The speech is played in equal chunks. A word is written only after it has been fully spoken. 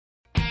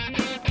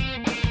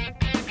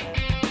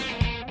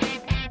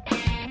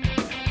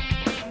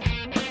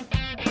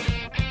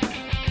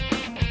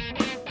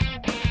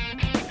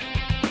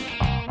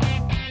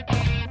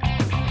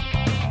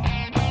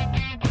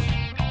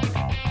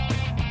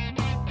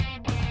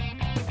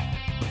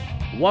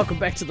Welcome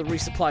back to the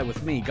Resupply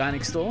with me, Guy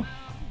Next Door.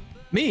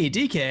 Me,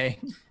 DK.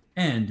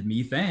 And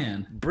me,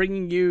 Fan.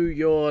 Bringing you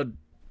your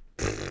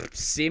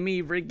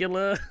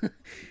semi-regular...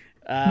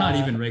 Not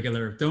even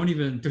regular. Don't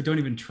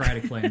even try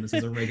to claim this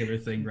is a regular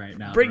thing right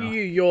now. Bringing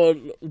you your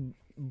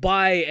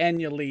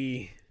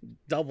biannually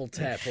double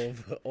tap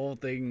of all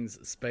things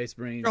Space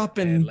Marine.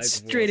 Dropping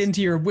straight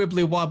into your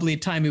wibbly-wobbly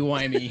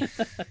timey-wimey.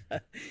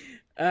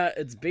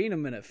 It's been a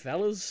minute,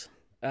 fellas.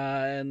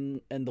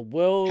 And the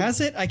world... Has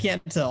it? I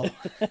can't tell.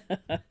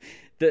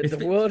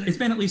 the world... It's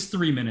been at least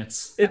 3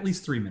 minutes. At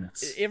least 3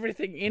 minutes.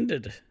 Everything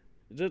ended.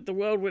 The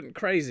world went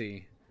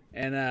crazy.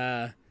 And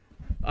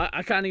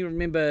I can't even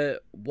remember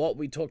what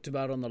we talked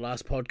about on the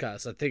last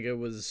podcast. I think it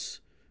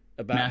was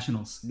about...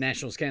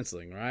 Nationals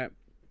cancelling, right?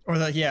 Or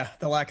the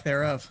lack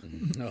thereof.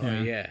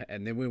 Yeah.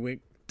 And then we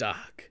went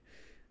dark.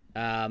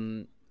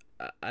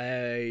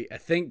 I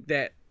think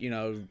that,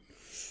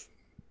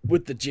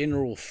 with the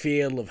general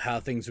feel of how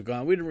things were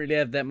going, we didn't really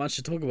have that much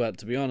to talk about,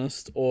 to be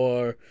honest.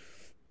 Or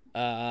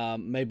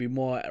maybe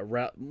more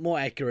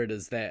accurate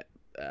is that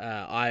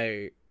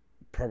I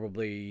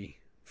probably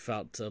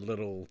felt a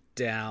little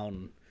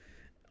down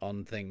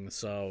on things,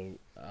 so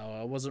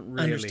I wasn't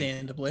really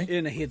understandably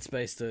in a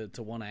headspace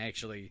to want to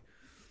actually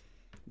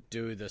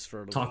do this for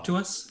a little Talk to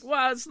us?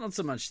 Well, it's not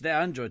so much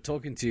that. I enjoy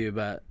talking to you,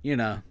 but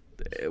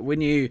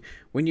when you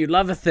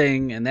love a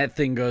thing and that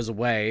thing goes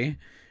away,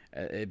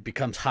 it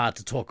becomes hard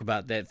to talk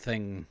about that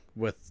thing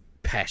with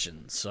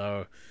passion.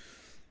 So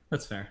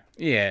that's fair.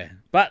 Yeah,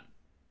 but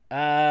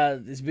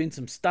there's been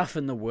some stuff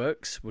in the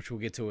works, which we'll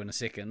get to in a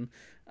second.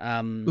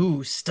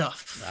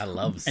 Stuff. I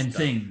love and stuff.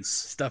 Things.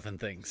 Stuff and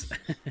things.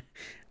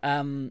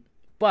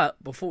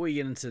 But before we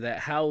get into that,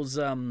 how's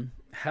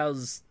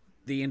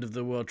the end of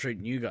the world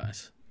treating you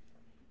guys?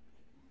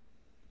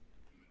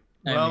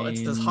 Well,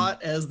 it's as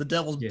hot as the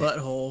devil's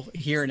butthole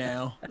here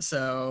now.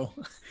 So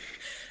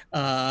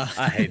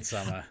I hate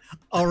summer.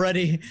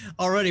 already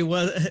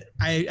was.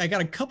 I got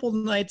a couple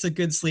nights of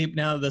good sleep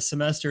now that the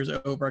semester's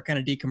over. I kind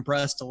of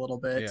decompressed a little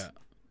bit. Yeah.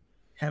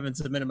 Haven't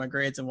submitted my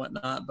grades and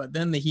whatnot, but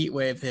then the heat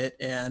wave hit,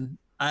 and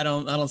I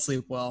don't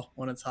sleep well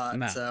when it's hot.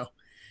 Nah. So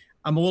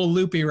I'm a little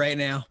loopy right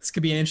now. This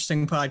could be an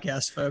interesting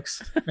podcast,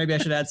 folks. Maybe I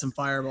should add some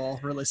Fireball,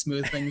 really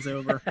smooth things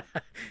over.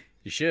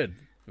 You should.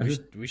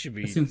 We should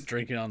be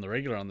drinking on the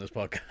regular on this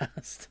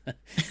podcast.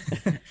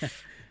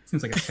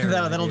 Seems like a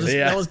terrible that'll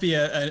just be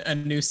a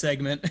new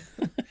segment.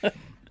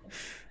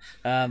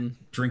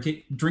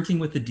 Drinking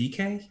with the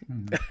DK?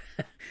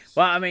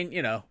 Well, I mean,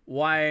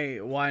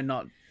 why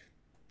not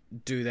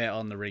do that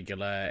on the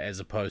regular as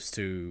opposed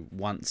to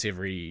once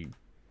every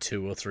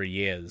 2 or 3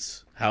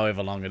 years,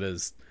 however long it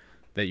is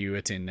that you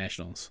attend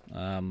nationals, /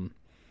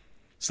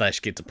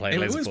 get to play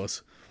Laser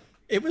Force.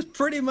 It was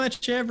pretty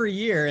much every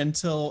year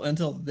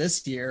until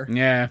this year.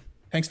 Yeah.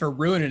 Thanks for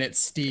ruining it,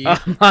 Steve.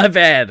 Oh, my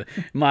bad.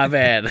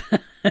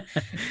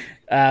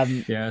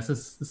 Yeah, this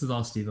is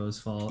all Steve-O's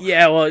fault.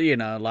 Yeah,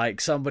 well,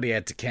 somebody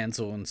had to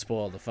cancel and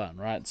spoil the fun,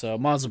 right? So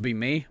it might as well be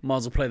me. Might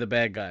as well play the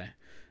bad guy.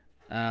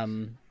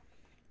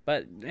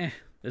 But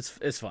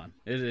it's fun.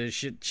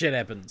 Shit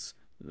happens.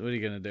 What are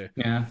you gonna do?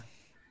 Yeah,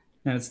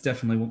 it's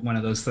definitely one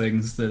of those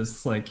things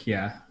that's like,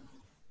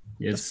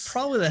 it's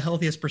probably the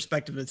healthiest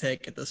perspective to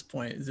take at this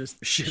point. It's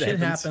just shit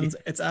happens.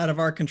 It's out of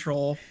our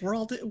control. We're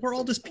all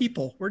just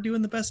people. We're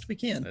doing the best we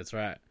can. That's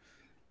right.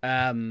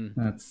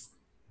 That's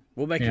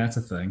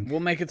a thing. We'll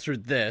make it through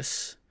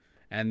this,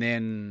 and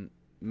then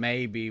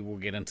maybe we'll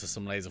get into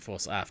some Laser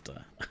Force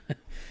after.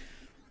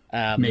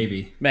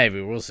 Maybe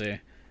we'll see.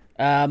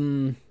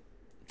 Fan,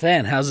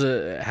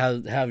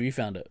 how have you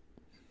found it?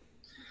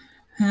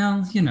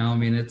 Well, I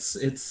mean,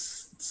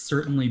 it's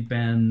certainly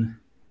been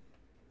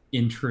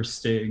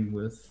interesting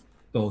with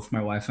both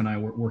my wife and I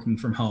working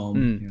from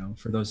home.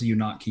 For those of you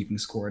not keeping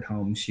score at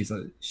home, she's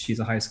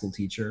a high school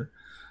teacher,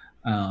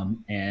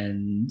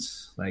 and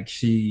like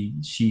she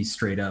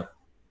straight up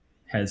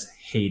has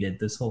hated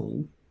this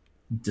whole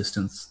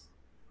distance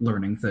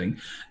learning thing.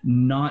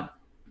 Not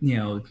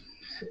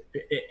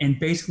and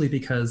basically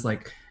because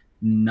like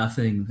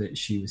nothing that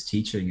she was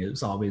teaching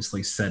is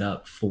obviously set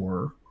up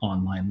for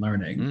online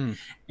learning.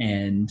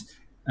 And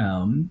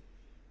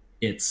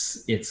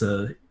it's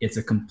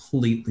a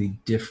completely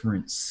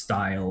different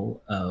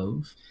style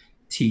of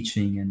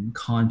teaching and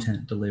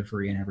content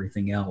delivery and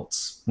everything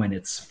else when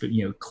it's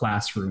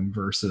classroom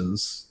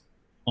versus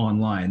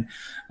online.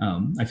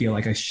 I feel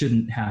like I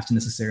shouldn't have to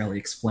necessarily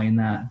explain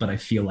that, but I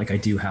feel like I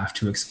do have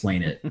to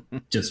explain it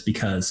just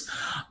because.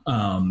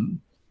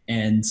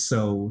 And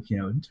so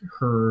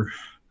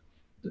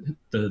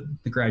the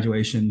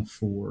graduation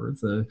for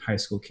the high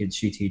school kids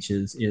she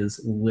teaches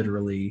is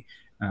literally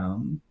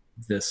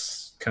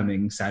this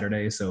coming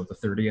Saturday, so the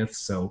 30th.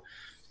 So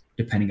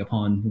depending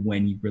upon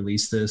when you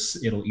release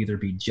this, it'll either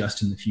be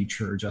just in the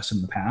future or just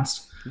in the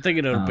past. I'm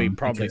thinking it'll be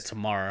probably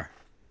tomorrow.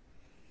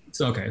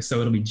 So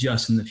it'll be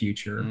just in the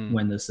future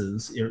when this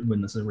is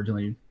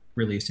originally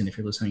released, and if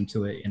you're listening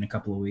to it in a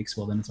couple of weeks,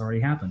 well, then it's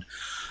already happened.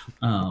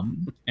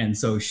 And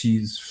so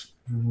she's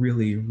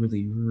really,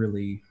 really,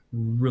 really,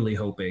 really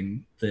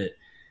hoping that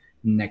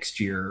next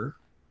year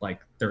like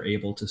they're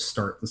able to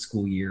start the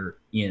school year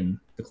in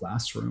the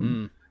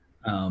classroom.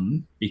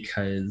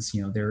 Because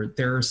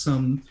there are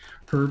some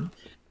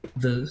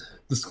the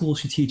school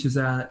she teaches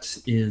at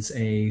is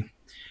a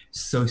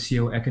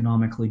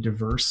socioeconomically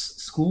diverse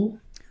school.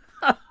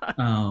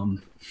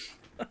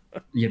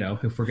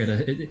 If we're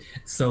gonna,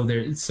 so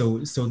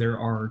there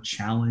are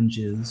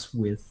challenges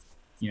with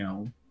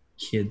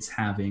kids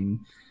having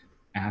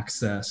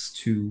access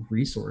to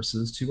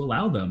resources to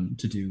allow them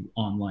to do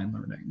online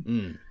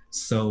learning.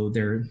 So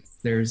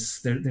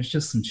there's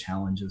just some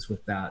challenges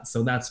with that.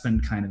 So that's been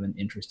kind of an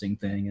interesting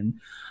thing. And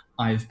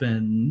I've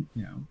been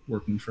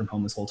working from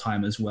home this whole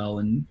time as well,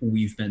 and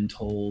we've been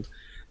told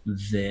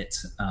that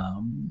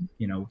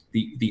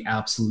the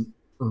absolute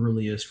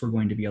earliest we're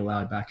going to be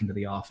allowed back into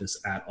the office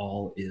at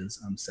all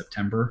is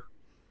September.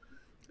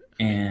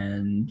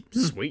 And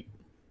sweet.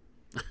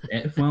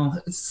 Well,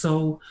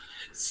 so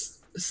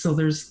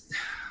there's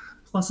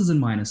pluses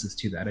and minuses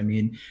to that. I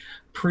mean,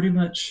 pretty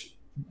much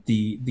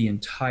the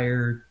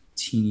entire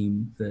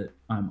team that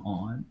I'm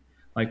on,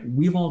 like,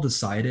 we've all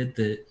decided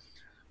that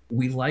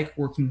we like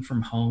working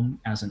from home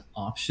as an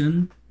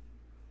option.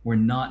 We're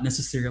not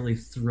necessarily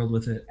thrilled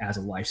with it as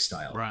a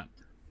lifestyle. Right.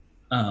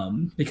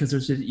 Because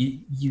there's just,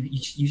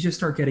 you just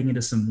start getting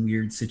into some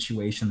weird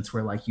situations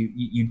where like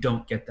you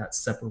don't get that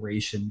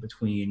separation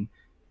between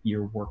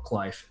your work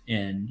life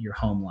and your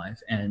home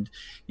life. And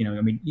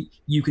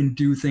you can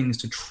do things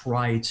to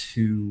try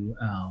to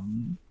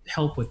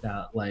help with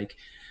that, like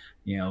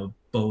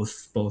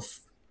both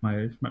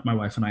my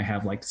wife and I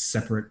have like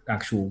separate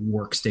actual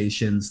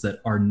workstations that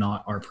are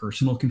not our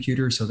personal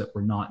computers, so that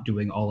we're not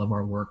doing all of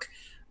our work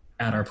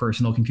at our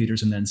personal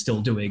computers and then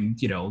still doing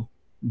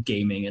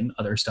gaming and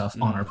other stuff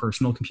on our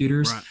personal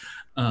computers.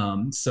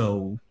 Right.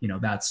 So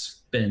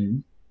that's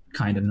been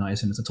kind of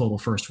nice, and it's a total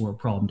first world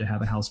problem to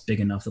have a house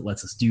big enough that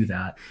lets us do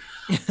that.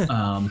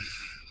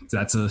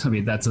 That's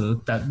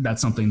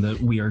something that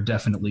we are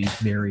definitely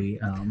very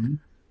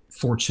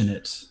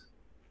fortunate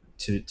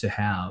to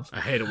have. I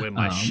hate it when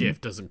my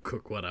chef doesn't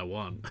cook what I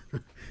want.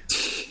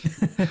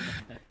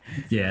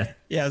 Yeah,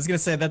 I was gonna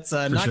say that's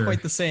not sure.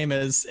 Quite the same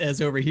as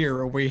over here,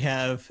 where we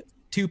have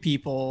two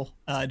people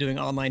doing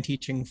online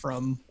teaching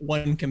from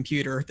one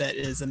computer that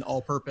is an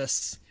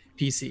all-purpose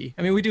PC.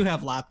 I mean, we do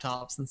have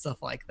laptops and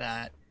stuff like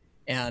that,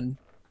 and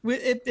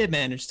it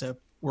managed to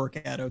work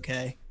out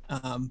okay.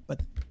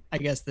 But I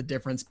guess the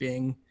difference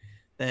being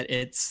that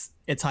it's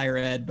higher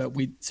ed, but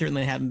we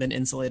certainly haven't been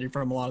insulated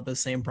from a lot of the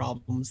same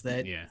problems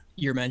that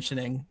you're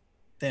mentioning,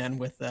 Dan,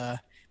 with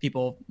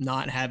people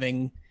not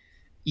having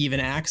even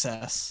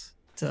access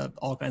to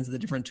all kinds of the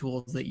different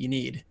tools that you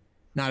need.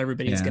 Not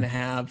everybody's going to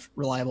have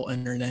reliable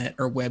internet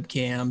or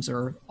webcams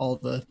or all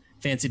the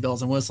fancy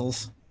bells and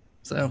whistles.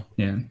 So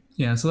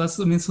so that's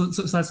so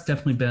that's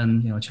definitely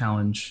been a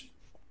challenge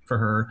for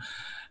her.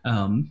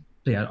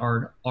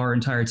 Our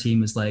entire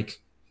team is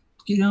like,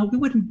 we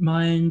wouldn't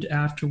mind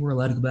after we're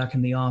allowed to go back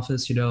in the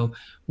office.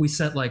 We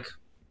set like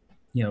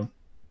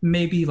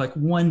maybe like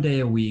one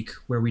day a week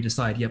where we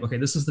decide, okay,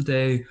 this is the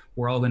day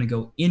we're all going to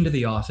go into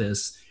the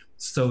office,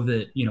 so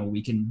that we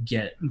can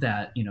get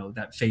that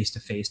that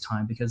face-to-face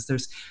time, because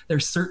there's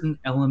certain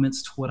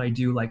elements to what I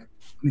do. Like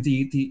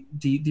the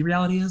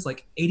reality is,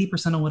 like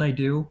 80% of what I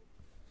do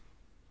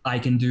I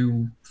can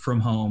do from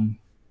home,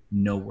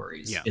 no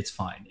worries. It's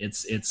fine.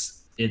 It's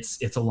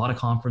a lot of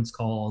conference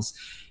calls,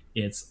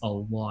 it's a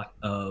lot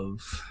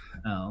of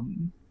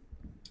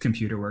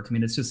computer work. I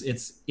mean,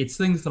 it's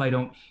things that I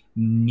don't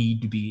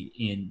need to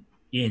be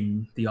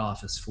in the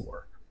office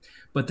for.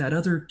 But that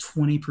other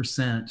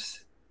 20%,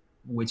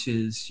 which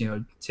is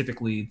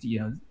typically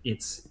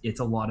it's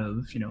a lot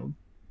of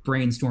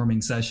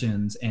brainstorming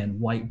sessions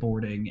and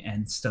whiteboarding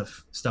and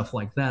stuff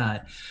like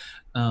that.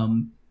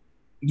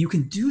 You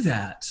can do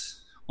that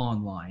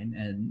online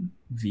and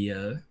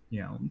via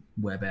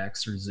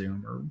WebEx or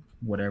Zoom or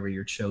whatever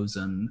your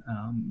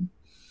chosen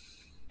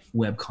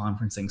web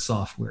conferencing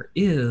software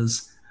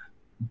is,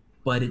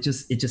 but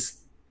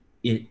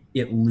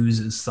it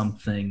loses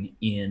something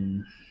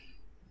in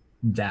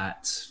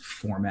that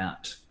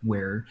format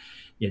where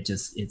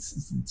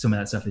it's some of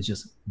that stuff is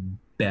just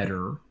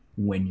better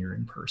when you're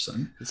in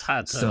person. It's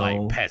hard to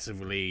like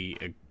passively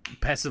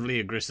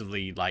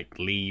aggressively like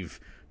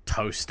leave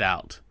toast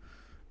out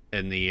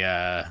in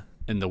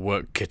the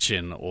work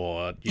kitchen,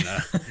 or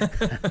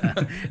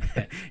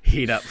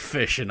heat up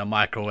fish in a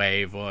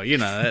microwave, or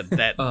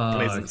that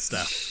pleasant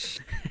stuff.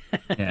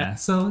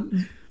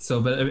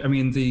 But I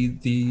mean,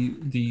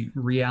 the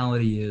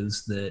reality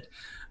is that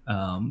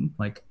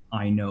like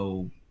I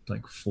know,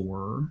 like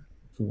for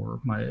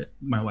my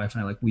wife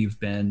and I, like we've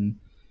been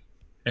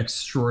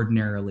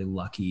extraordinarily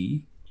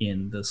lucky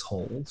in this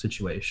whole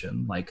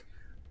situation. Like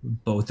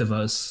both of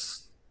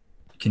us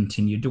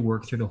continued to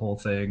work through the whole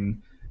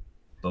thing.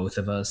 Both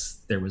of us,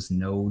 there was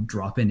no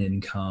drop in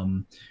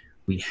income.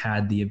 We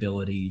had the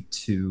ability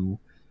to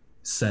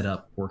set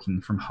up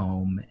working from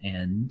home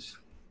and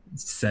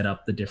set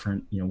up the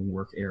different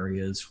work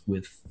areas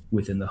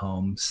within the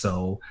home.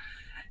 So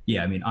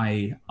I mean,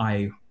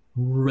 I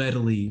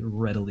readily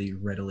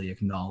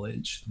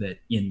acknowledge that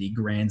in the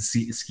grand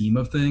scheme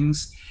of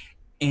things,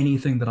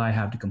 anything that I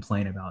have to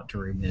complain about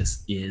during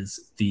this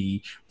is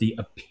the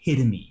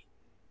epitome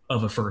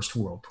of a first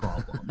world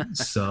problem.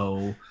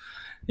 So,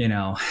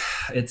 I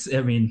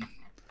mean,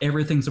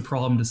 everything's a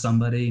problem to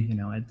somebody,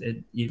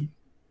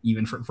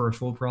 even for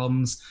first world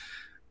problems,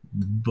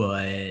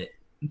 but,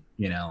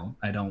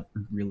 I don't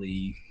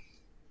really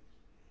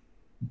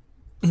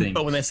think.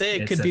 But when they say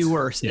it could be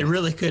worse, it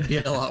really could be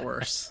a lot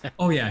worse.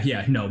 Oh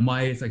yeah. No,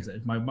 like I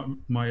said,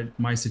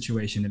 my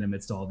situation in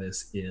amidst all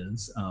this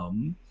is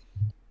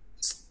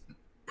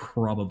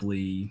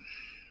probably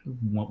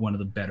one of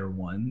the better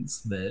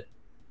ones that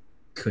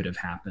could have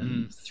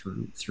happened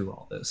through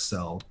all this.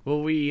 So,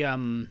 well, we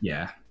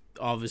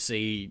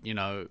obviously,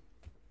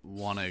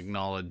 want to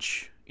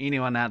acknowledge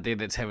anyone out there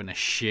that's having a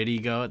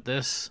shitty go at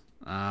this.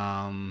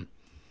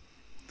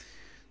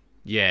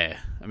 Yeah,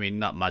 I mean,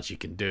 not much you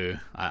can do.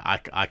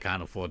 I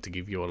can't afford to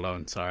give you a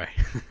loan, sorry.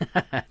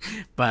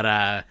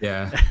 But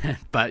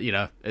but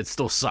it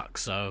still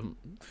sucks. So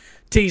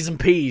T's and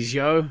P's,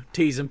 yo,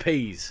 T's and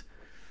P's.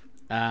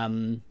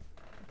 Right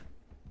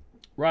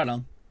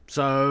on.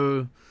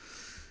 So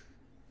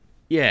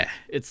yeah,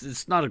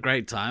 it's not a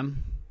great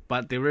time,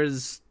 but there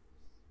is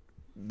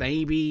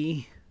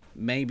maybe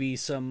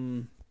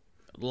some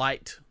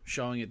light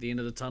showing at the end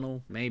of the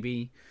tunnel.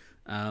 Maybe.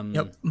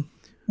 Yep.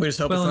 We just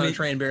hope it's not a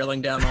train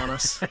barreling down on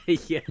us.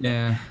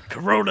 Yeah.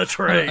 Corona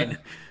train.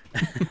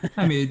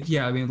 I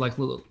mean, like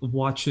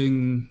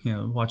watching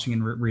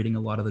and reading a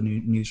lot of the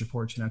news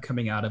reports,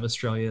 coming out of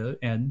Australia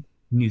and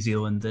New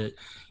Zealand, that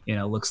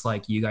looks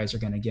like you guys are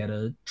going to get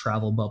a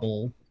travel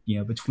bubble,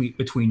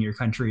 between your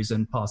countries,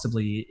 and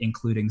possibly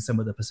including some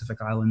of the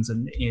Pacific Islands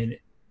and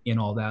in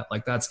all that.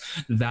 Like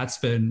that's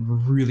been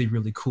really,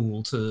 really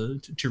cool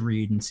to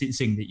read, and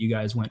seeing that you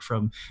guys went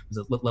from, was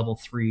it level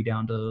 3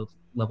 down to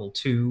level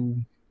 2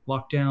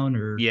 lockdown,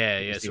 or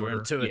so we're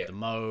in 2 at the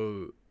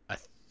Mo, I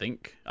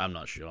think. I'm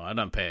not sure, I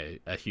don't pay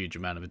a huge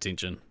amount of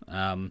attention.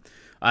 I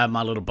have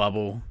my little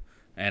bubble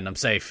and I'm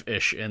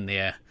safe-ish in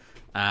there.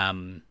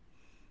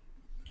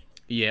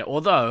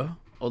 Although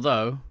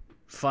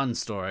fun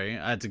story,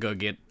 I had to go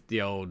get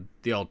the old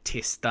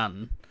test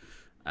done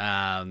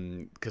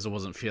because I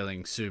wasn't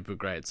feeling super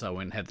great, so I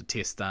went and had the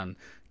test done.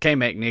 Came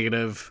back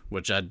negative,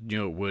 which I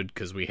knew it would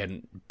because we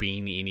hadn't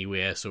been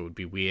anywhere, so it would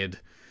be weird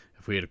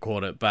if we had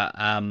caught it. But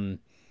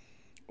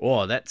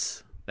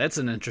that's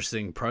an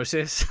interesting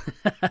process.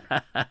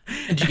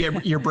 Did you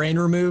get your brain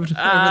removed?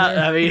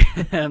 I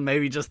mean,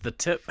 maybe just the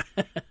tip.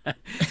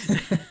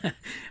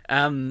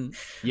 When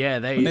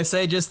they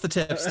say just the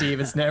tip, Steve,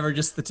 it's never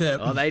just the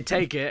tip. Oh, they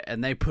take it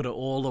and they put it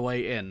all the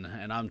way in,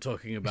 and I'm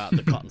talking about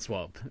the cotton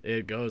swab.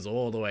 It goes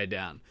all the way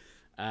down.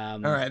 All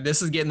right,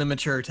 this is getting the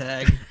mature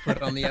tag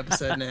put on the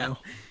episode now.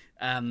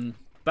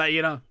 But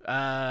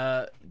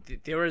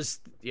there is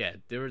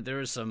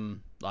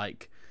some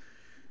like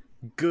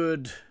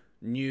good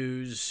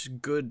news,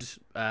 good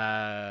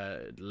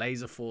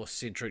Laser Force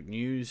centric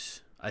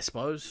news, I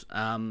suppose.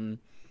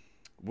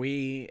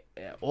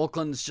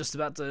 Auckland's just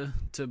about to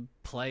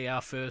play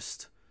our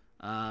first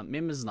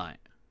members night.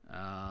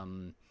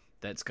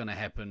 That's going to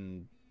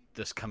happen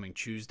this coming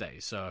Tuesday.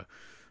 So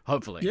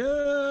hopefully, Sweet.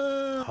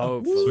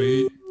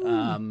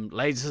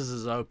 Lasers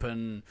is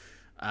open.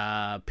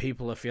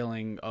 People are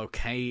feeling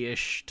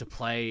okay-ish to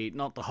play.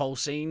 Not the whole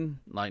scene,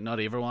 like not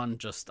everyone,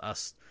 just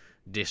us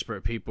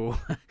desperate people.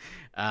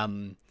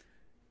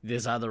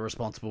 There's other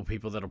responsible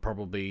people that'll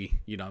probably,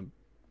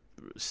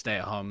 stay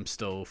at home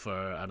still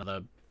for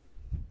another,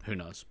 who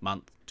knows,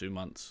 month, 2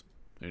 months,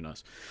 who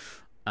knows.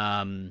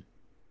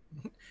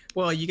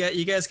 Well, you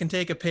guys can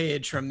take a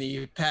page from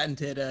the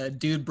patented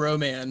Dude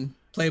Broman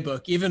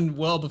playbook. Even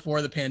well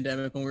before the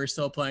pandemic, when we were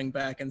still playing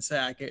back in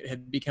SAC, it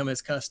had become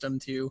his custom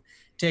to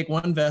take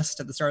one vest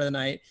at the start of the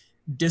night,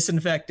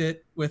 disinfect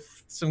it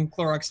with some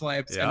Clorox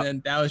wipes, and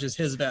then that was just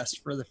his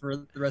vest for the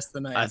rest of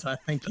the night. So I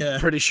think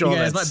pretty sure you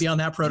guys might be on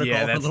that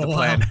protocol for a little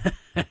while.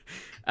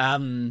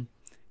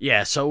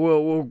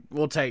 So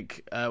we'll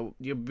take there'll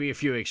be a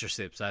few extra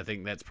steps. I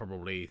think that's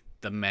probably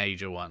the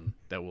major one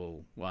that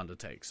we'll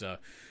undertake. So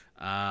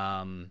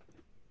I'm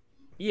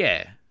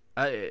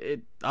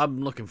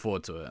looking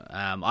forward to it.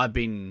 I've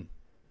been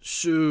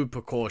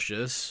super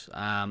cautious.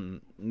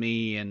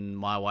 Me and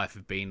my wife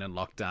have been in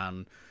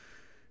lockdown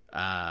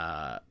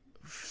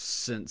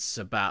since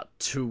about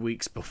 2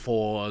 weeks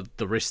before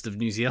the rest of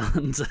New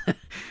Zealand.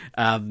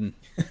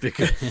 It's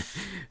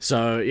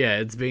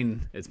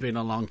been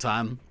a long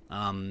time.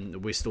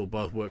 We still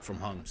both work from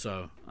home,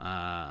 so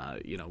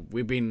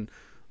we've been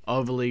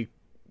overly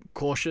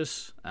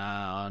cautious,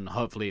 and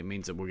hopefully it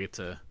means that we'll get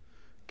to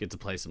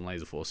play some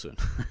Laser Force soon.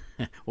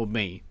 Well,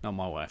 me, not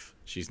my wife.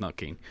 She's not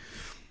keen.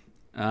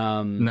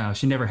 No,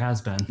 she never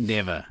has been.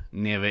 Never,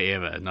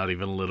 ever, not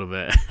even a little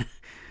bit.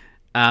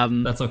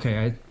 That's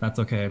okay.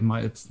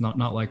 It's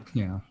not like,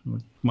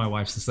 my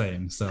wife's the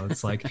same. So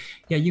it's like,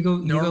 you go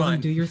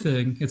and do your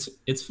thing.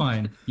 It's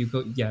fine. You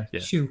go,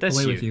 shoo, that's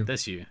away you. with you.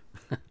 That's you.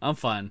 I'm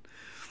fine.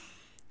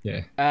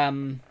 Yeah.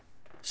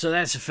 So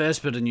that's the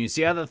first bit of news.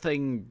 The other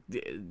thing,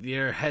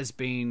 there has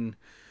been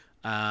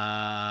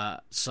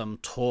some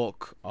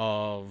talk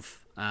of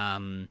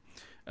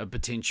a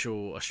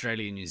potential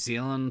Australia-New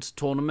Zealand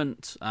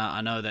tournament.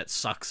 I know that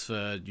sucks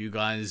for you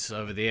guys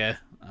over there.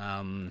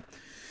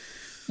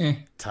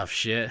 Tough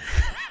shit.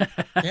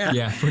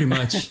 Yeah, pretty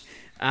much.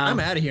 I'm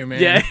out of here,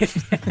 man. Yeah.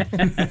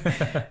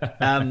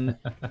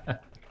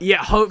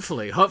 Yeah,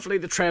 hopefully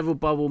the travel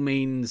bubble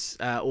means,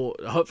 or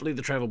hopefully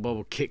the travel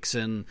bubble kicks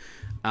in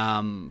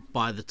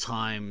by the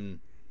time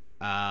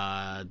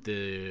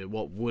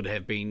what would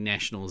have been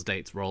nationals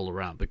dates roll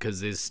around, because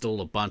there's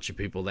still a bunch of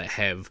people that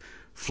have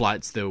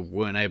flights that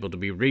weren't able to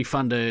be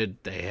refunded.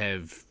 They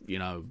have,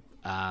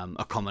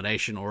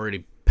 accommodation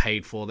already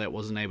paid for that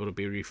wasn't able to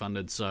be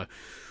refunded. So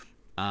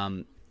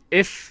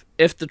if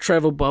the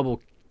travel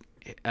bubble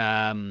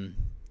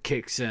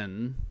kicks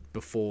in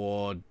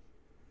before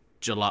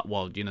July,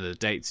 the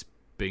dates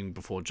being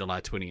before July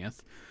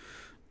 20th,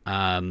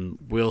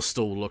 we'll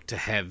still look to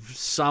have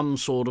some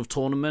sort of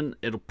tournament.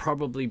 It'll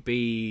probably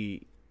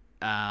be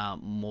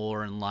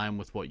more in line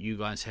with what you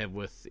guys have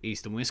with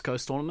East and West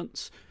Coast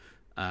tournaments.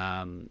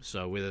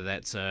 So whether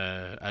that's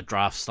a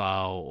draft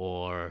style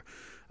or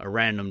a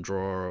random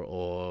draw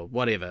or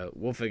whatever,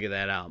 we'll figure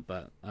that out.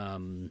 But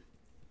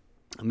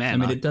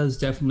it does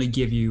definitely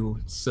give you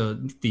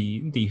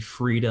the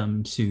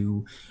freedom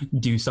to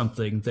do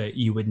something that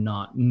you would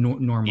not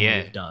normally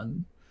have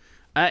done.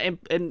 And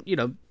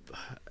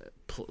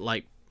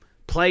play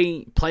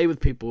with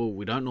people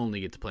we don't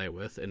normally get to play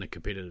with in a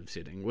competitive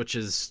setting, which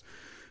is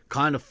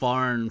kind of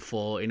foreign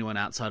for anyone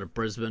outside of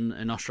Brisbane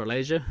and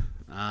Australasia.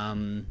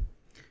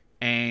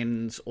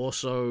 And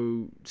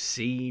also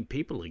see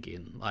people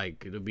again.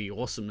 Like, it'll be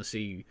awesome to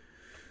see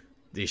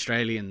the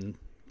Australian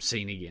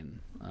scene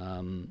again.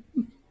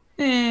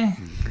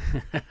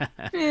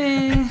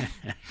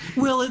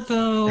 Will it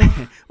though?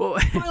 Well,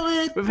 will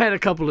it? We've had a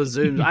couple of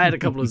Zooms. I had a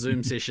couple of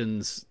Zoom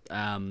sessions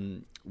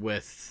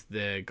with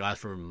the guys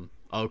from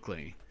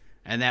Oakley,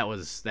 and that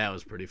was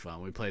pretty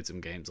fun. We played some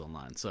games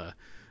online, so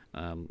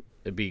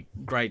it'd be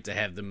great to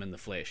have them in the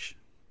flesh,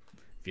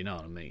 if you know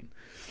what I mean.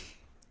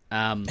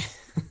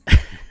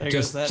 There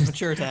goes that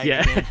mature tag.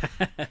 Yeah.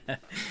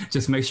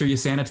 Just make sure you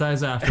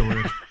sanitize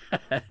afterward.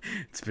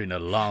 It's been a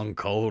long,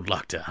 cold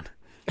lockdown.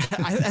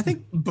 I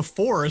think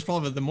before is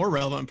probably the more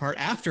relevant part.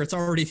 After, it's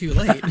already too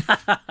late.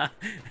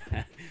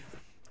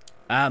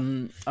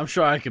 I'm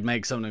sure I could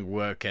make something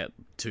work at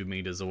 2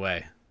 meters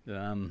away.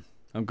 I'm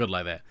good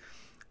like that.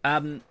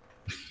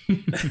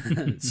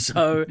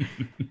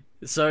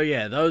 So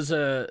yeah, those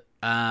are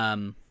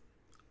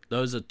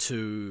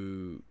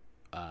two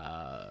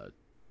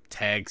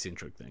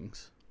tag-centric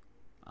things.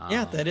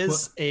 Yeah, that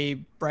is a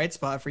bright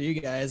spot for you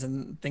guys,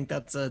 and I think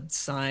that's a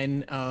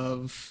sign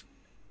of,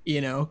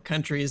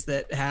 countries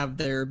that have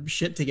their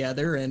shit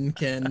together and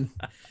can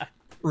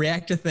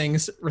react to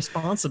things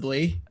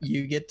responsibly.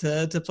 You get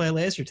to play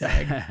laser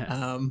tag.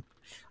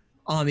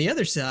 On the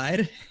other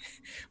side,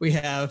 we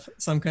have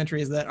some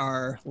countries that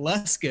are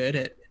less good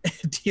at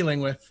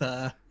dealing with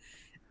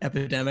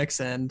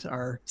epidemics and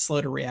are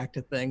slow to react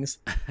to things,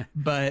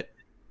 but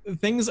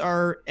things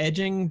are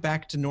edging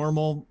back to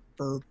normal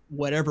for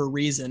whatever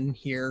reason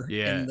here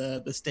in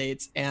the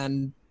States.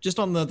 And just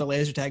on the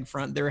laser tag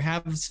front, there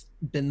have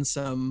been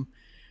some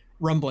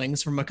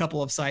rumblings from a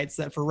couple of sites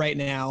that for right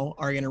now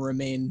are going to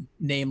remain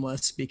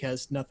nameless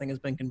because nothing has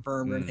been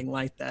confirmed or anything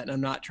like that. And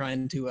I'm not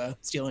trying to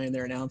steal any of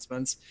their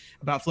announcements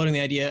about floating the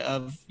idea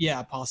of,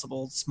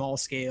 possible small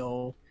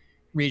scale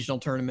regional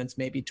tournaments,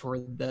 maybe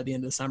toward the end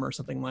of the summer or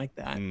something like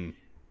that. And,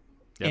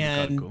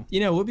 cool.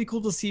 It would be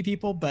cool to see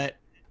people, but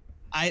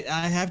I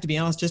have to be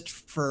honest, just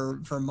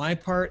for my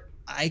part,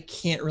 I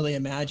can't really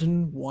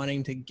imagine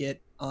wanting to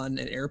get on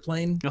an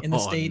airplane in the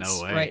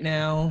States right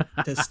now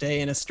to stay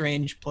in a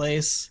strange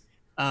place.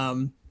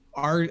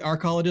 Our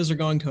colleges are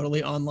going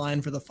totally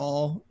online for the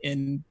fall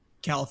in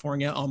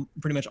California.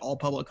 Pretty much all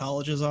public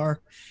colleges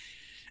are.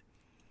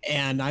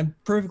 And I'm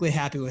perfectly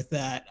happy with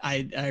that.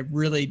 I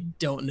really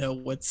don't know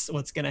what's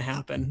going to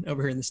happen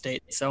over here in the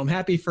States. So I'm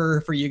happy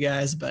for you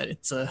guys, but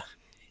it's a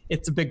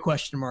big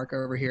question mark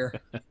over here.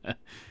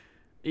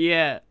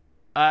 Yeah,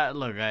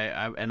 look,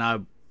 I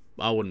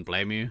wouldn't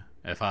blame you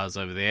if I was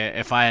over there.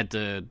 If I had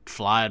to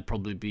fly, I'd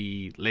probably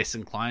be less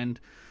inclined.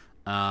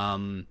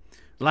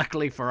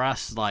 Luckily for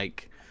us,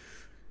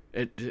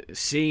 it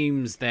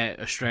seems that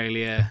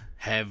Australia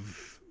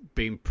have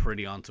been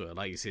pretty onto it.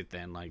 Like you said,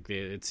 then,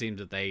 it seems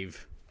that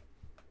they've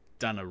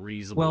done a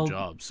reasonable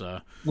job. So,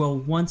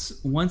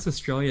 once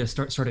Australia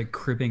started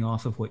cribbing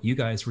off of what you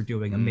guys were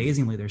doing,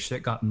 amazingly, their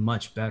shit got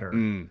much better.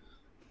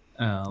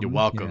 You're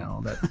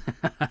welcome.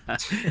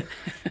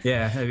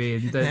 Yeah, I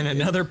mean, and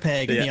another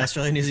peg in the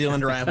Australia-New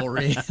Zealand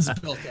rivalry is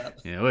built up.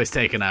 Yeah, always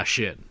taking our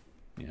shit.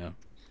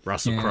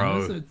 Russell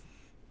Crowe,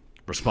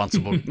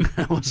 responsible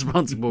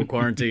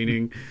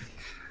quarantining.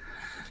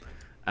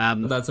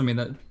 That's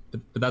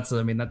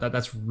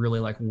really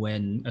like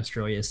when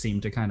Australia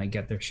seemed to kind of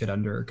get their shit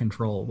under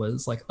control.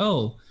 Was like,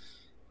 oh,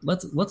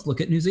 let's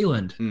look at New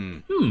Zealand.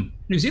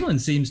 New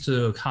Zealand seems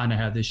to kind of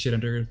have this shit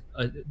under.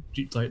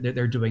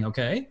 They're doing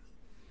okay.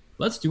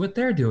 Let's do what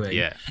they're doing.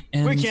 Yeah,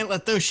 and we can't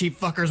let those sheep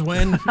fuckers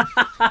win.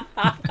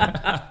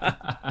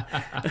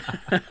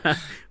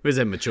 Where's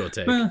that mature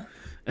take?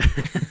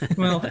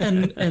 Well,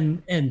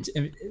 and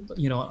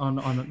you know,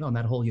 on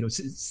that whole, you know,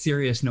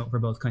 serious note for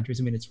both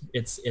countries, I mean,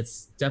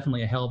 it's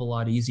definitely a hell of a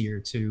lot easier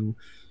to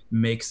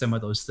make some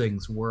of those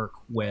things work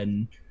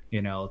when,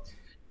 you know,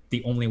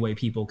 the only way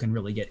people can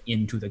really get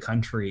into the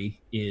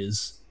country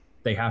is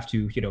they have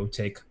to, you know,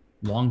 take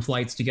long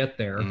flights to get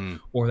there,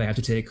 or they have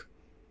to take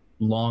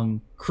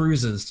long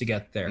cruises to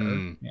get there.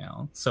 You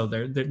know, so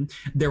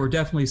there were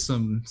definitely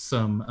some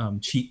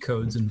cheat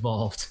codes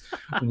involved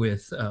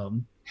with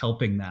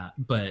helping that,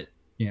 but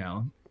you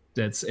know,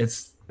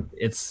 it's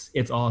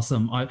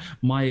awesome.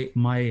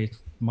 My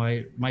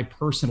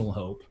personal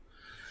hope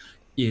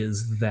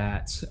is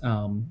that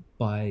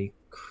by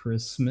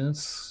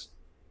Christmas,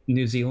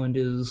 New Zealand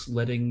is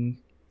letting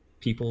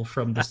people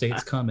from the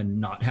States come and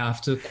not have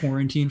to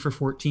quarantine for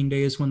 14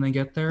 days when they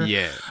get there.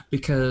 Yeah,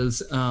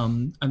 because I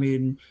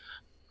mean,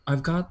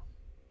 I've got,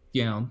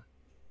 you know,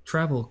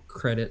 travel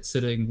credit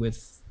sitting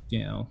with,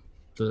 you know,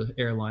 the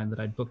airline that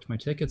I'd booked my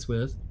tickets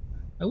with.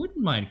 I wouldn't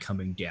mind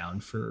coming down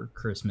for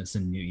Christmas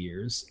and New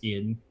Year's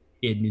in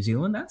New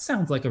Zealand. That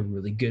sounds like a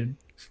really good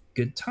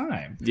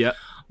time. Yeah.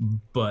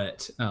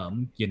 But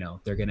you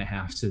know, they're gonna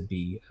have to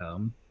be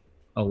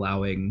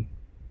allowing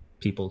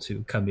people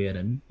to come in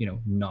and, you know,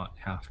 not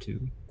have to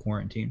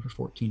quarantine for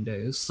 14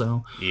 days.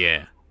 So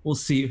yeah, we'll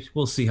see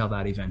how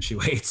that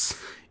eventuates.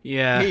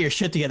 Yeah. Get your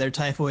shit together,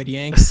 typhoid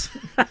Yanks.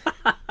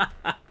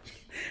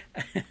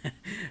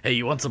 Hey,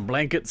 you want some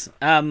blankets?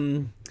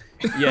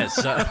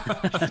 Yes.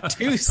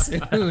 Too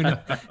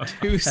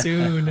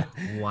soon.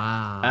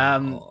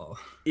 Wow.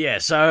 Yeah.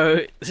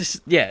 So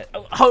yeah.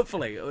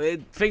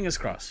 Hopefully, fingers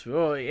crossed.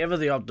 We're ever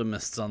the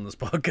optimists on this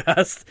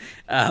podcast.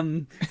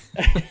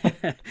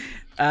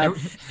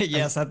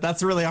 Yes,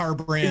 that's really our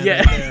brand.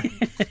 Yeah. Right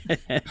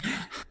there.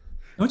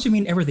 Don't you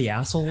mean ever the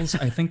assholes?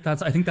 I think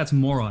that's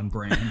more on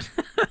brand.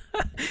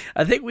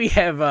 I think we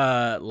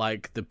have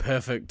like the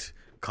perfect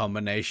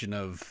combination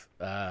of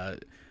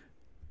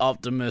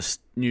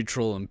optimist,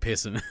 neutral, and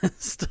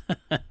pessimist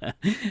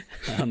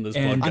on this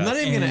podcast. I'm not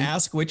even going to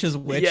ask which is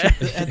which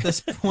at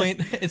this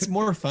point. It's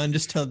more fun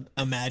just to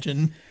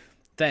imagine.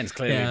 Dan's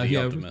clearly the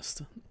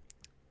optimist.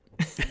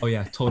 Oh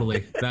yeah,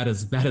 totally. That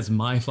is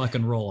my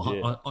fucking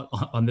role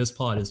on this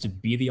pod, is to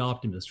be the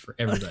optimist for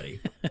everybody.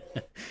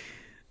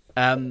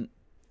 Right.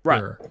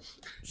 Sure.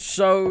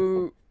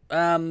 So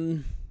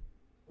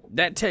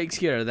that takes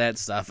care of that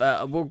stuff.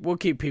 We'll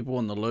keep people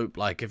in the loop.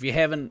 Like if you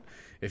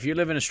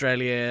live in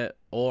Australia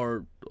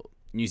or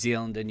New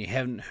Zealand and you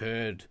haven't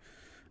heard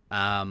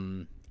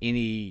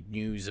any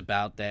news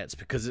about that, it's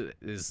because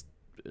there's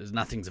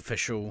nothing's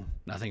official,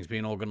 nothing's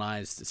been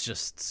organized. It's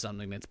just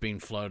something that's been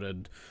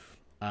floated.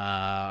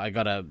 I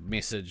got a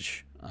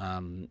message,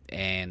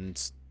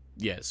 and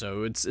yeah,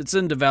 so it's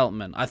in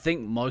development. I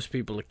think most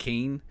people are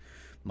keen,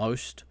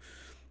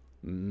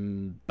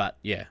 but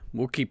yeah,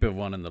 we'll keep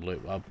everyone in the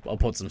loop. I'll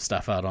put some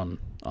stuff out on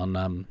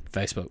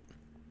Facebook.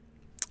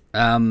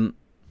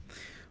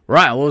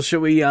 Right. Well,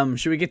 should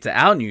we get to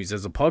our news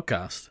as a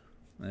podcast?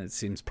 It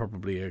seems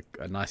probably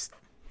a nice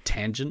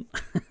tangent.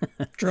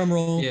 Drum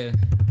roll. Yeah.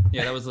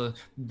 That was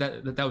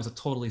a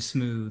totally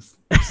smooth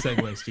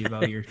segue, Steve.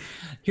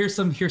 Here's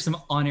some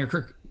on-air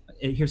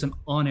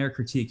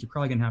critique. You're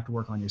probably gonna have to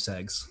work on your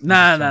segs.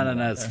 No,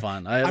 it's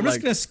fine. I'm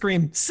just gonna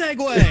scream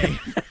segue.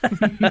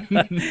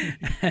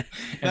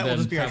 That will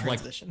just be our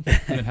transition.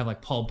 And then have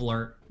like Paul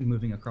Blart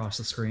moving across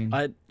the screen.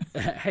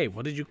 Hey,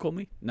 what did you call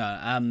me? No,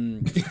 I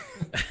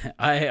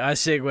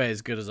segue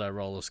as good as I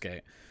roller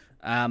skate.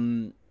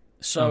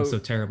 So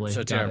terribly.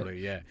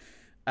 Yeah.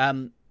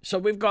 So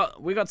we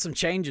got some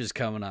changes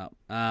coming up.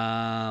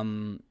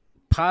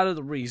 Part of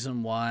the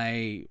reason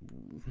why,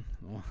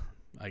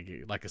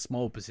 like a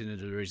small percentage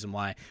of the reason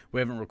why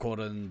we haven't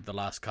recorded in the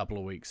last couple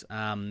of weeks,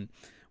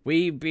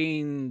 we've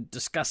been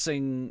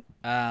discussing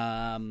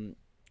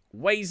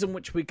ways in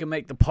which we can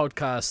make the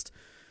podcast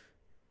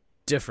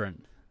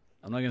different.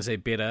 I'm not going to say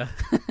better.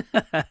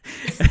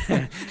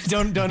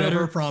 Don't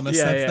overpromise.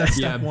 That's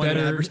step one in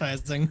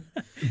advertising.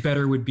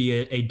 Better would be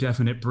a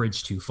definite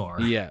bridge too far.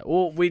 Yeah.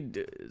 Well,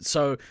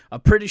 so I'm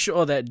pretty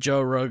sure that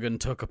Joe Rogan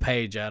took a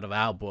page out of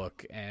our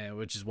book,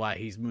 which is why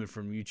he's moved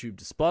from YouTube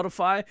to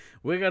Spotify.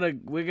 We're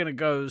gonna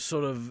go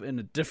sort of in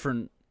a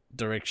different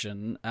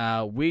direction.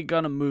 We're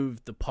gonna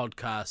move the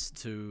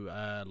podcast to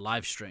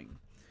live stream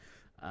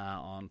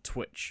on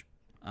Twitch.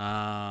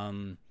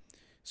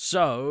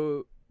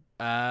 So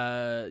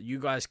you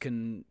guys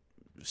can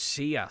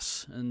see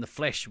us in the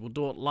flesh. We'll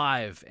do it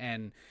live,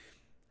 and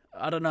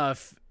I don't know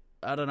if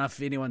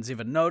anyone's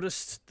ever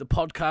noticed the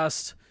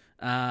podcast,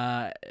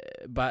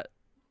 but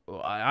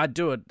I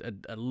do a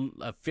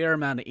fair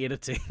amount of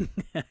editing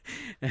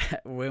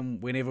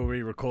whenever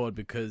we record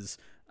because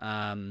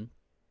you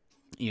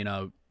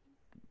know,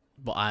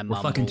 but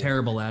we're fucking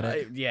terrible at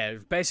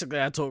it.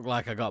 Basically I talk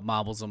like I got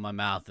marbles in my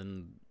mouth,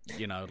 and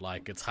you know,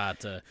 like it's hard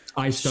to.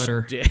 I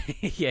stutter.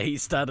 Yeah, he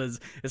stutters.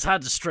 It's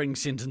hard to string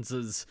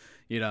sentences,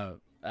 you know,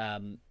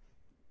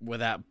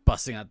 without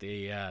busting out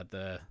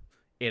the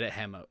edit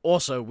hammer.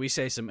 Also, we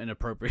say some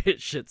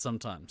inappropriate shit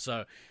sometimes.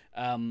 So,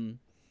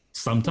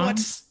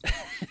 sometimes.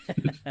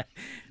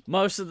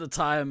 most of the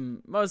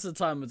time,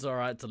 it's all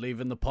right to leave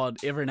in the pod.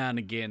 Every now and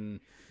again,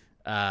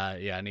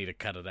 I need to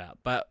cut it out.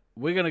 But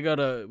we're gonna go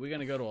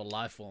to a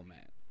live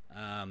format.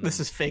 This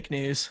is fake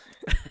news.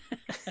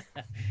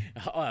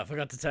 Oh, I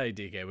forgot to tell you,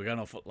 DK. We're going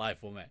off live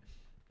format.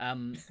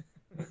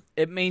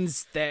 It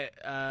means that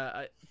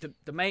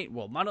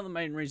one of the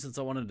main reasons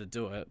I wanted to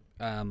do it,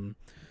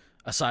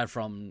 aside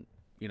from,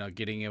 you know,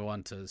 getting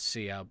everyone to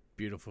see our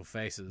beautiful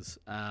faces,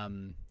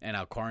 and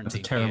our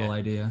quarantine. That's a terrible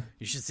idea.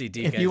 You should see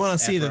DK. If you want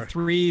to see the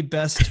 3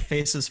 best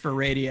faces for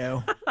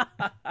radio,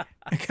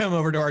 come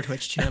over to our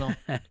Twitch channel.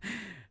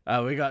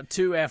 We got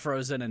 2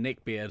 afros and a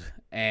neck beard,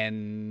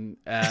 and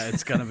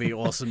it's gonna be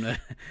awesome.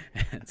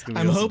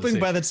 I'm hoping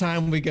by the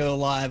time we go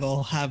live,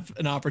 I'll have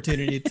an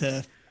opportunity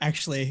to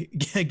actually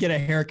get a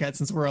haircut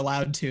since we're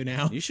allowed to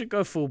now. You should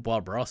go full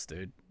Bob Ross,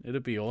 dude.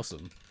 It'd be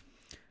awesome.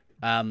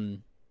 Gonna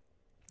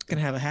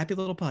have a happy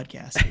little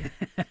podcast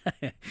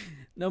here.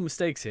 No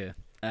mistakes here.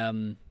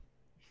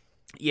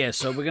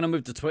 So we're gonna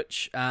move to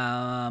Twitch.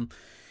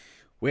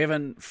 We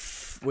haven't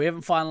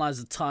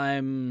finalized the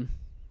time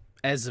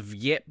as of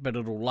yet, but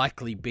it'll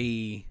likely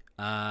be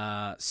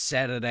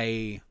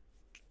Saturday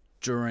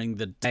during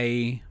the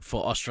day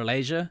for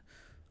Australasia,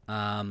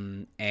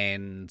 and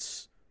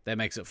that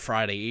makes it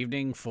Friday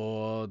evening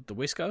for the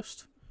West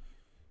Coast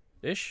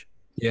ish.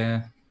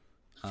 Yeah,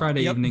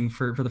 Friday evening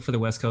for the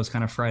West Coast,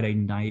 kind of Friday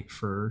night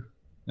for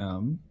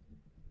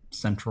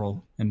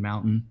Central and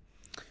Mountain.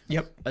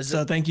 Yep.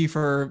 So thank you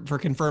for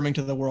confirming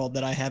to the world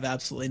that I have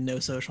absolutely no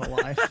social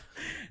life.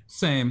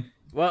 Same.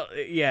 Well,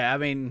 yeah, I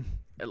mean,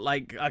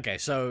 like, okay,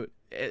 so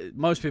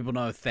most people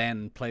know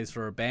Than plays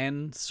for a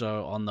band,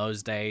 so on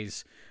those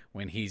days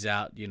when he's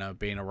out, you know,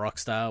 being a rock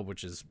star,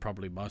 which is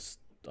probably most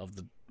of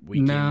the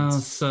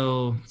weekends.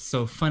 No,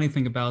 so funny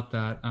thing about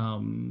that,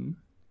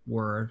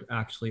 we're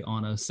actually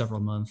on a several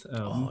month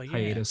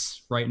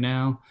hiatus right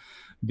now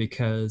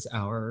because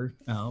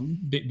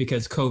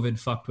because COVID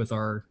fucked with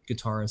our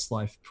guitarist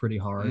life pretty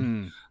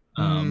hard.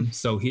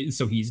 So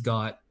he's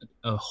got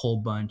a whole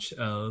bunch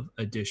of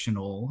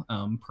additional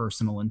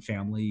personal and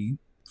family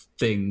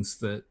things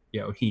that, you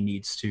know, he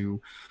needs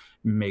to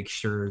make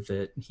sure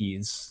that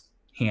he's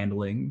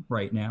handling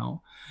right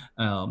now,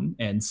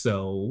 and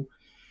so,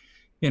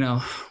 you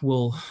know,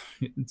 we'll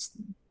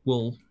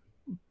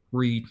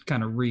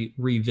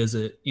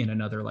revisit in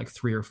another like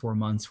 3 or 4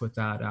 months with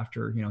that,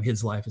 after, you know,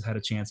 his life has had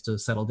a chance to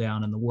settle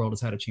down and the world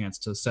has had a chance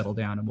to settle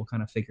down, and we'll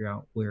kind of figure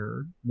out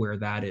where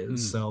that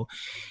is. So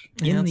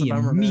in the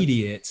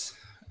immediate,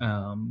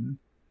 Than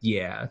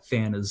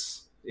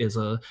is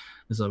a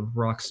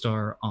rock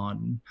star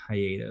on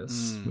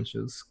hiatus, which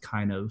is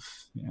kind of,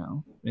 you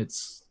know, I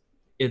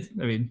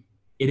mean,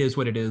 it is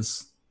what it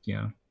is, you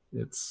know,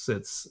 it's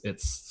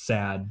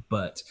sad,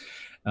 but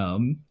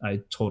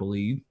I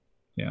totally,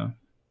 you know,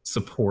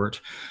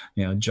 support,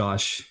 you know,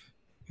 Josh,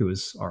 who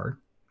is our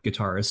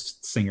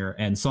guitarist, singer,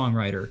 and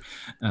songwriter.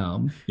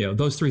 You know,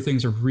 those 3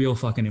 things are real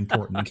fucking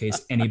important in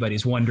case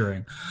anybody's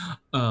wondering.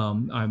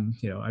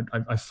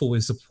 I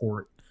fully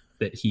support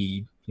that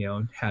he, you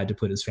know, had to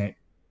put his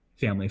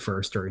family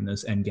first during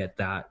this and get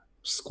that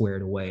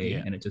squared away.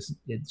 And it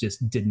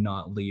just did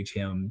not leave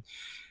him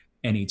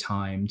any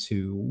time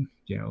to,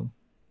 you know,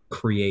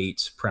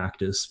 create,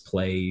 practice,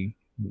 play,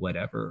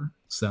 whatever.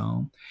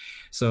 So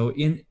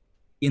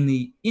in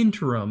the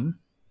interim,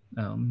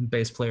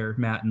 bass player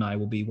Matt and I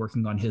will be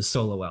working on his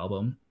solo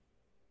album.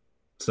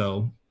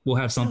 So we'll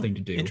have something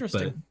to do,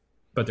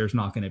 but there's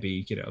not going to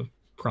be, you know,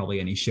 probably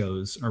any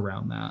shows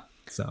around that.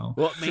 So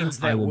well, it means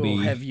that we'll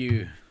have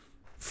you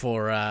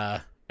for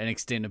an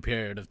extended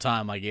period of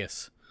time, I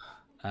guess.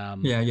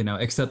 Yeah, you know,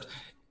 except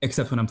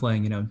when I'm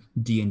playing, you know,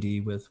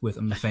 D&D with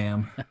the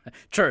fam.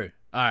 True.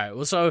 All right.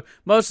 Well, so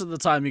most of the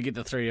time you get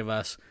the 3 of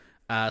us.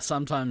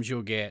 Sometimes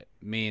you'll get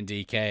me and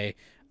DK.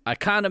 I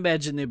can't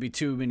imagine there'll be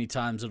too many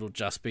times it'll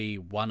just be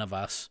one of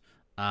us.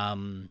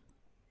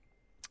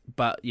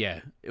 But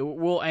yeah,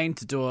 we'll aim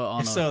to do it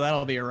on. So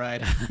that'll be a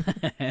ride.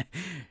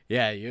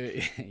 Yeah,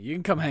 you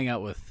can come hang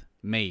out with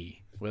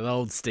me, with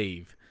old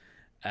Steve,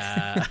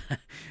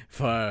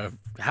 for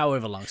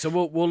however long. So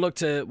we'll look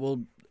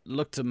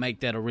to make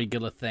that a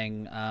regular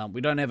thing.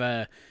 We don't have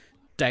a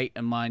date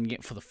in mind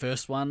yet for the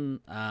first one,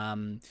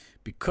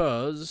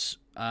 because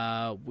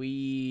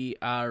we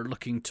are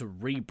looking to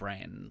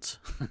rebrand.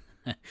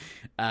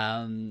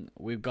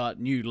 We've got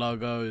new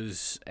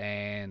logos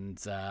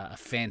and a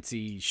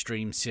fancy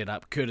stream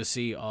setup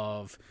courtesy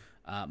of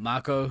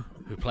Marco,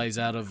 who plays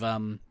out of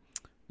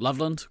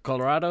Loveland,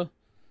 Colorado.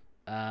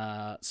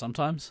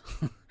 Sometimes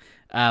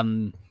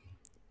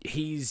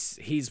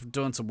he's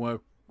doing some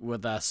work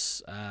with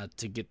us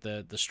to get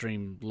the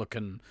stream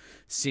looking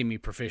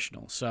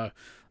semi-professional. So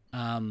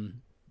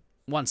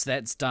once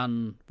that's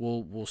done,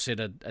 we'll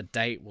set a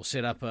date. We'll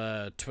set up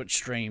a Twitch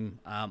stream.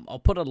 I'll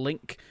put a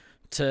link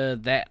to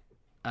that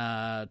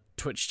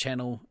Twitch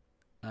channel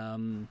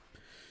in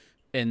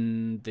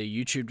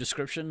the YouTube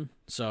description.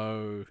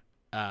 So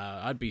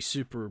I'd be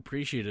super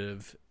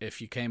appreciative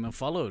if you came and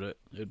followed it.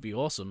 It'd be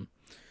awesome.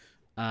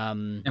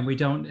 And we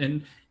don't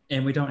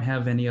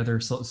have any other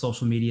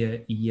social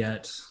media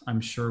yet.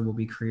 I'm sure we'll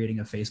be creating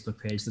a Facebook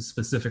page that's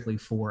specifically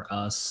for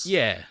us.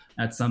 Yeah.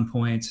 At some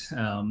point,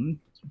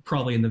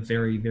 probably in the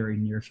very, very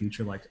near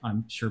future. Like,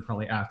 I'm sure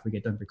probably after we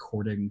get done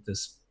recording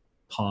this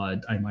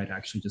pod, I might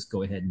actually just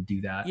go ahead and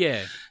do that.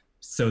 Yeah.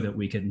 So that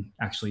we can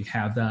actually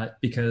have that,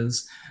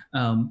 because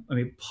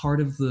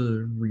part of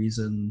the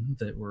reason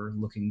that we're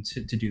looking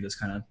to do this,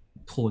 kind of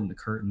pulling the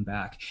curtain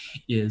back,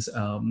 is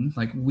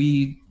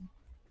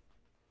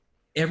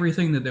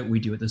everything that we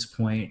do at this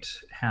point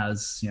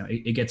has,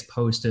 it gets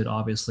posted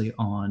obviously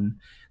on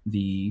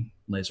the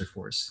Laser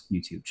Force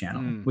YouTube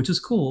channel, which is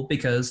cool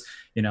because,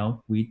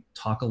 we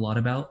talk a lot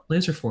about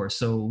Laser Force.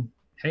 So,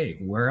 hey,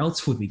 where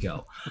else would we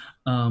go?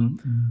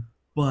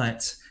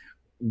 But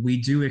we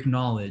do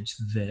acknowledge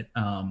that,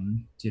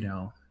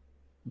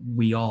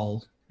 we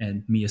all,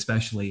 and me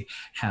especially,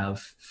 have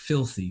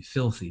filthy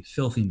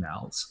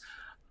mouths.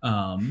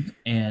 And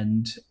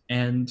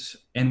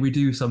we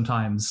do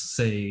sometimes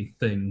say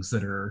things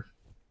that are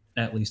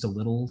at least a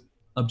little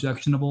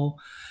objectionable,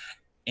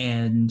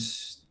 and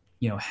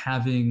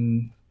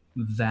having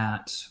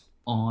that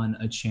on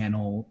a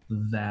channel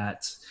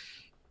that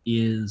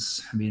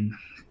is,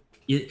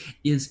 it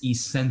is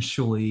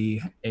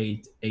essentially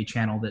a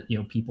channel that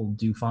people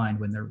do find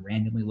when they're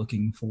randomly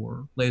looking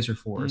for Laser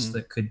Force,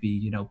 that could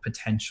be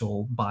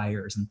potential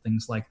buyers and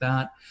things like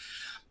that.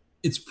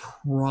 It's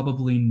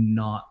probably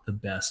not the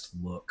best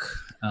look,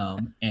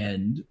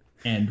 and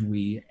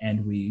we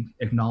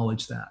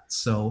acknowledge that.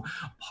 So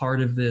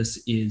part of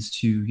this is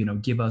to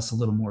give us a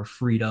little more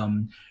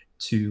freedom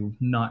to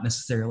not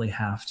necessarily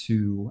have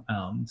to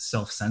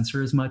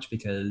self-censor as much,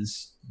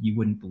 because you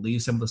wouldn't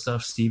believe some of the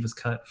stuff Steve has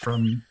cut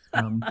from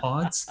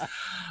pods,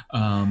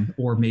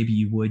 or maybe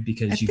you would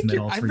because you've met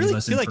all three of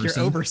us in person. I really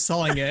feel like you're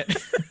overselling it.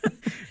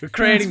 We're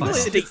creating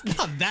mystique. It's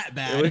not that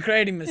bad. We're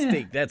creating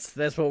mystique. Yeah.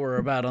 That's what we're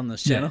about on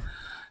this channel.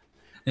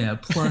 Yeah.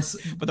 Plus,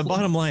 but the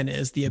bottom line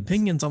is the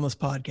opinions on this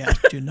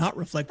podcast do not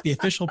reflect the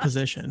official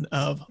position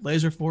of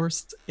Laser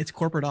Force, its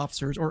corporate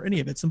officers, or any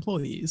of its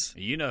employees.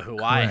 You know who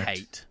Correct. I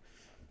hate.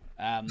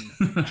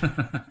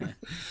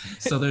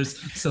 So that's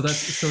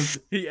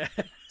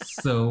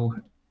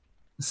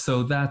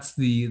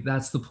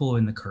the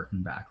pulling the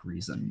curtain back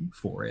reason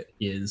for it,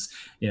 is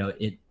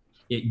it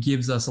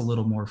gives us a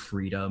little more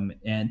freedom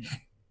and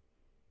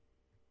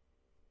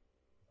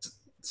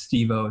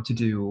Steve-O to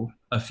do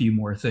a few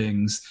more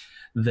things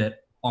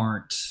that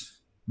aren't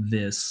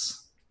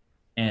this,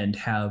 and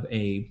have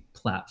a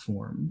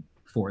platform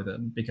for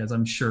them, because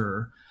I'm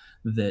sure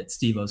that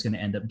Steve-O is going to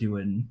end up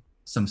doing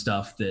some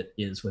stuff that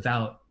is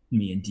without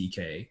me and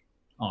DK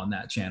on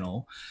that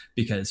channel,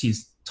 because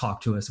he's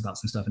talked to us about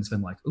some stuff and it's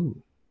been like,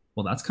 ooh,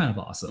 well, that's kind of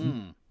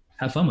awesome.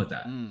 Have fun with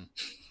that.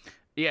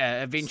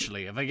 Yeah,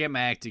 eventually, if I get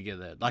my act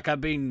together. Like,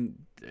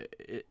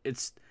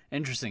 it's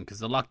interesting because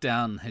the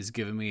lockdown has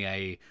given me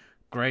a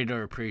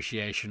greater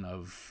appreciation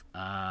of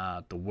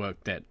the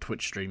work that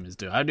Twitch streamers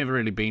do. I've never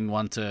really been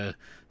one to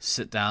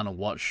sit down and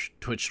watch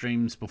Twitch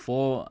streams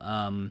before.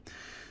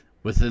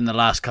 Within the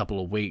last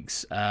couple of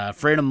weeks, a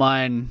friend of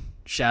mine,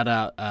 shout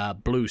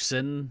out Blue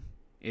Sin,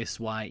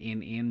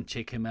 SYNN,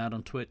 check him out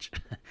on Twitch.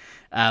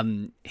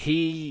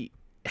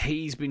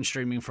 He's been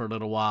streaming for a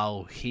little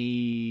while.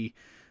 He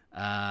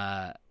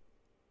does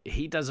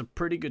a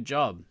pretty good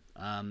job,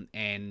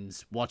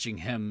 and watching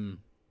him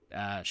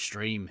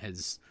stream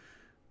has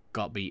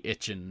got me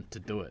itching to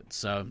do it.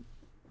 So,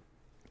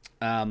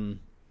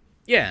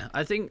 yeah,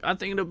 I think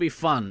it'll be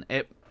fun.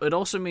 It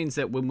also means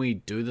that when we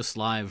do this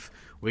live,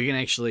 we can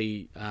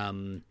actually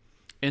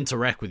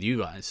interact with you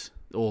guys,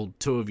 all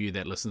two of you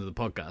that listen to the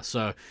podcast.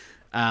 So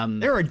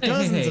there are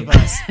dozens of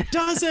us,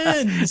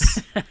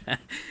 dozens,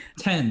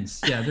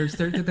 tens. Yeah,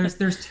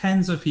 there's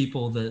tens of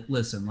people that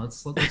listen.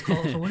 Let's call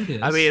it for what it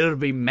is. I mean, it'll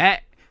be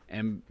Matt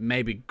and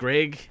maybe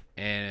Greg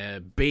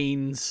and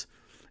Beans.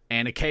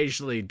 And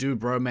occasionally,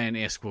 Dude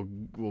Broman-esque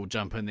will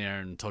jump in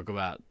there and talk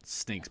about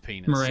Sneak's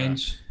penis.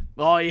 Morange. So.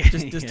 Oh, yeah.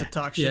 Just to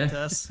talk shit to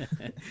us.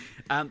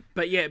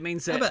 But yeah, it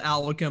means that... How about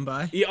Al will come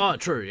by? Yeah, oh,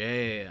 true.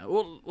 Yeah.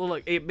 Well,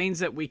 look, it means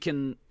that we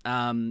can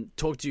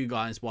talk to you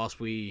guys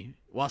whilst we're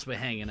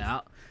hanging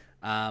out.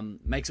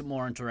 Makes it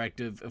more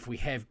interactive. If we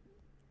have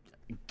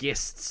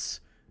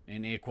guests,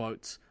 in air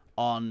quotes,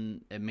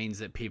 on, it means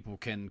that people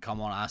can come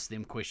on, ask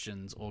them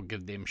questions, or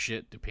give them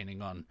shit,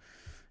 depending on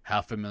how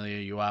familiar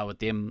you are with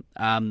them.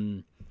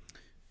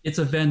 It's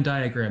a Venn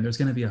diagram. There's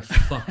going to be a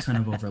fuck ton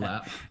of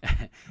overlap.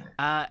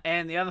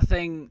 And the other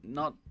thing,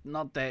 not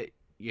that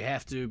you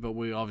have to, but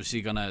we're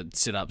obviously going to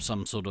set up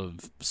some sort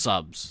of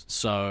subs.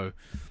 So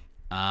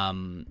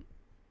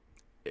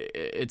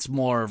it's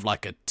more of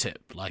like a tip.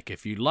 Like,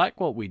 if you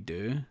like what we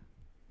do,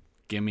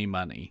 give me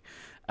money.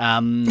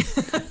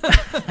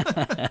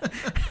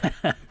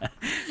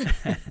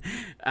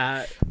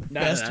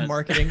 Best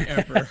marketing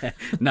ever.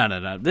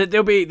 No.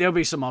 There'll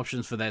be some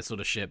options for that sort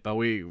of shit, but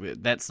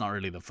that's not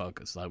really the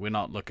focus. Like, we're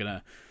not looking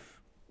to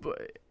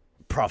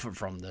profit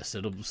from this.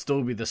 It'll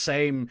still be the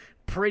same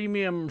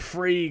premium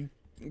free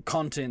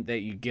content that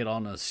you get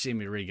on a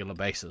semi-regular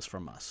basis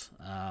from us.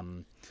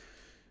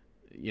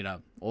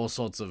 All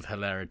sorts of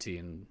hilarity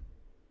and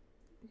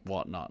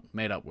whatnot,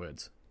 made up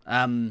words.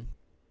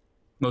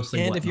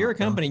 Mostly. And if you're a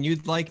company and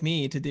you'd like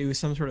me to do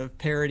some sort of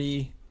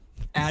parody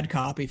ad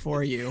copy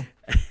for you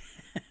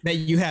that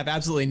you have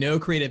absolutely no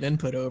creative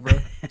input over,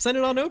 send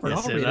it on over.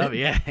 I'll read it.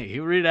 Yeah,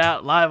 you read it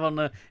out live on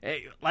the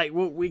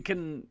we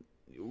can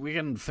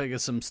figure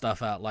some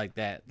stuff out like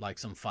that, like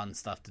some fun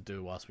stuff to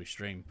do whilst we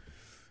stream.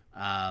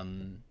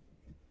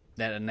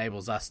 That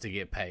enables us to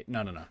get paid.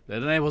 No.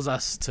 That enables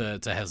us to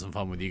have some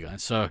fun with you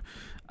guys. So,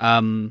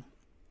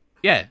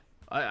 yeah,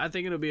 I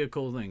think it'll be a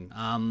cool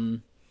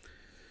thing.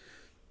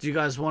 Do you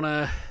guys want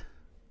to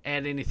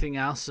add anything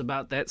else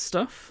about that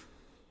stuff?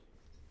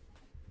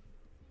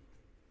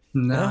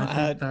 No,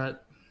 I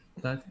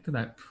think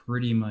that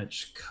pretty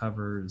much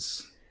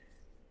covers,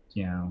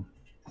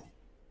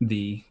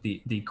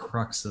 the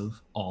crux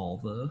of all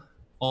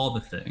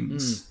the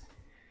things.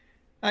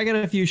 I got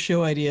a few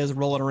show ideas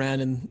rolling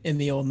around in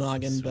the old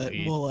noggin,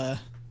 Sweet. but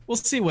we'll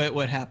see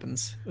what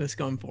happens with this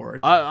going forward.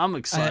 I'm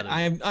excited.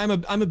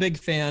 I'm a big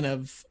fan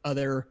of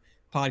other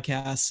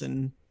podcasts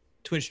and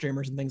Twitch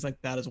streamers and things like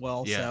that as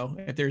well. Yeah. So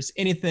if there's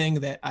anything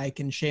that I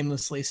can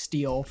shamelessly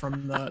steal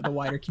from the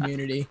wider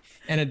community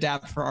and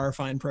adapt for our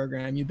fine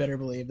program, you better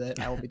believe that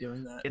I will be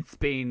doing that. It's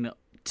been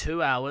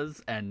 2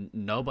 hours and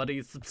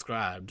nobody's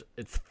subscribed.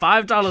 It's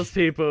 $5,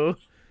 people.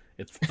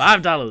 It's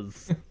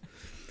 $5.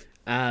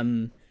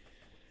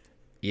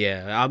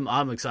 Yeah,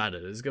 I'm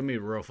excited. It's gonna be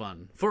real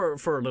fun for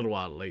a little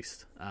while at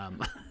least.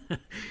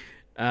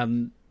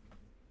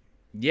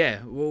 Yeah,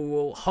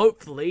 we'll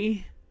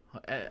hopefully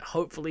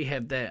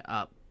have that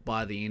up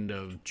by the end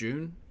of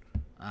June.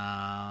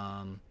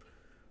 I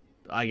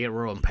get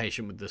real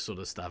impatient with this sort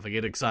of stuff. I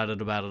get excited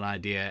about an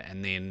idea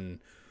and then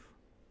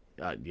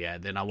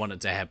then I want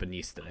it to happen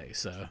yesterday.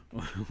 So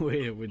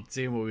we're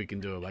seeing what we can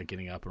do about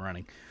getting up and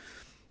running.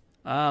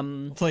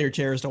 Tell your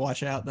chairs to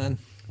watch out then.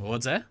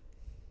 What's that?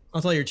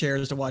 I'll tell your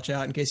chairs to watch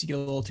out in case you get a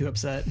little too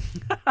upset.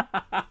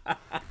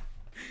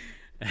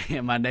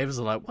 Yeah, my neighbors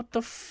are like, "What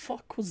the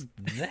fuck was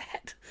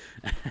that?"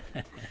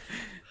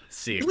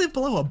 You live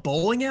below a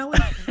bowling alley?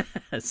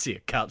 I see a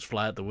couch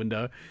fly out the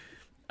window.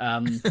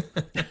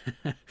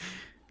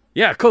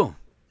 Yeah, cool.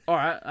 All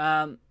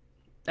right,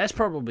 that's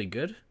probably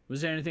good.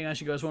 Was there anything else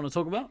you guys want to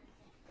talk about?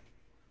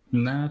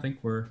 No, I think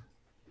we're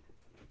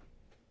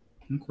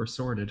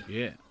sorted.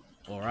 Yeah.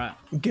 All right.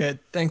 Good.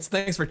 Thanks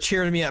for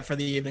cheering me up for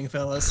the evening,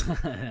 fellas.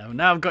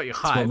 Now I've got you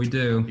hyped. That's what we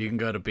do. You can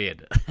go to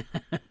bed.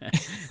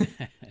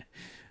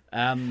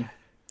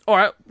 All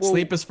right. Well,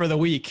 sleep is for the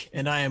weak,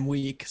 and I am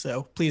weak,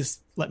 so please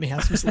let me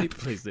have some sleep.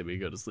 Please let me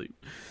go to sleep.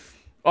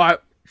 All right.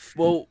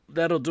 Well,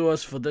 that'll do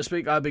us for this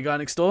week. I've been Guy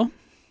Next Door.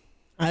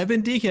 I've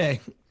been DK.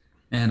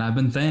 And I've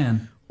been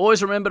Than.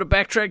 Always remember to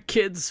backtrack,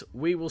 kids.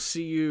 We will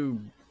see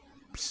you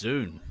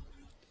soon.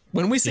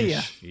 When we see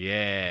ya.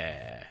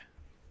 Yeah.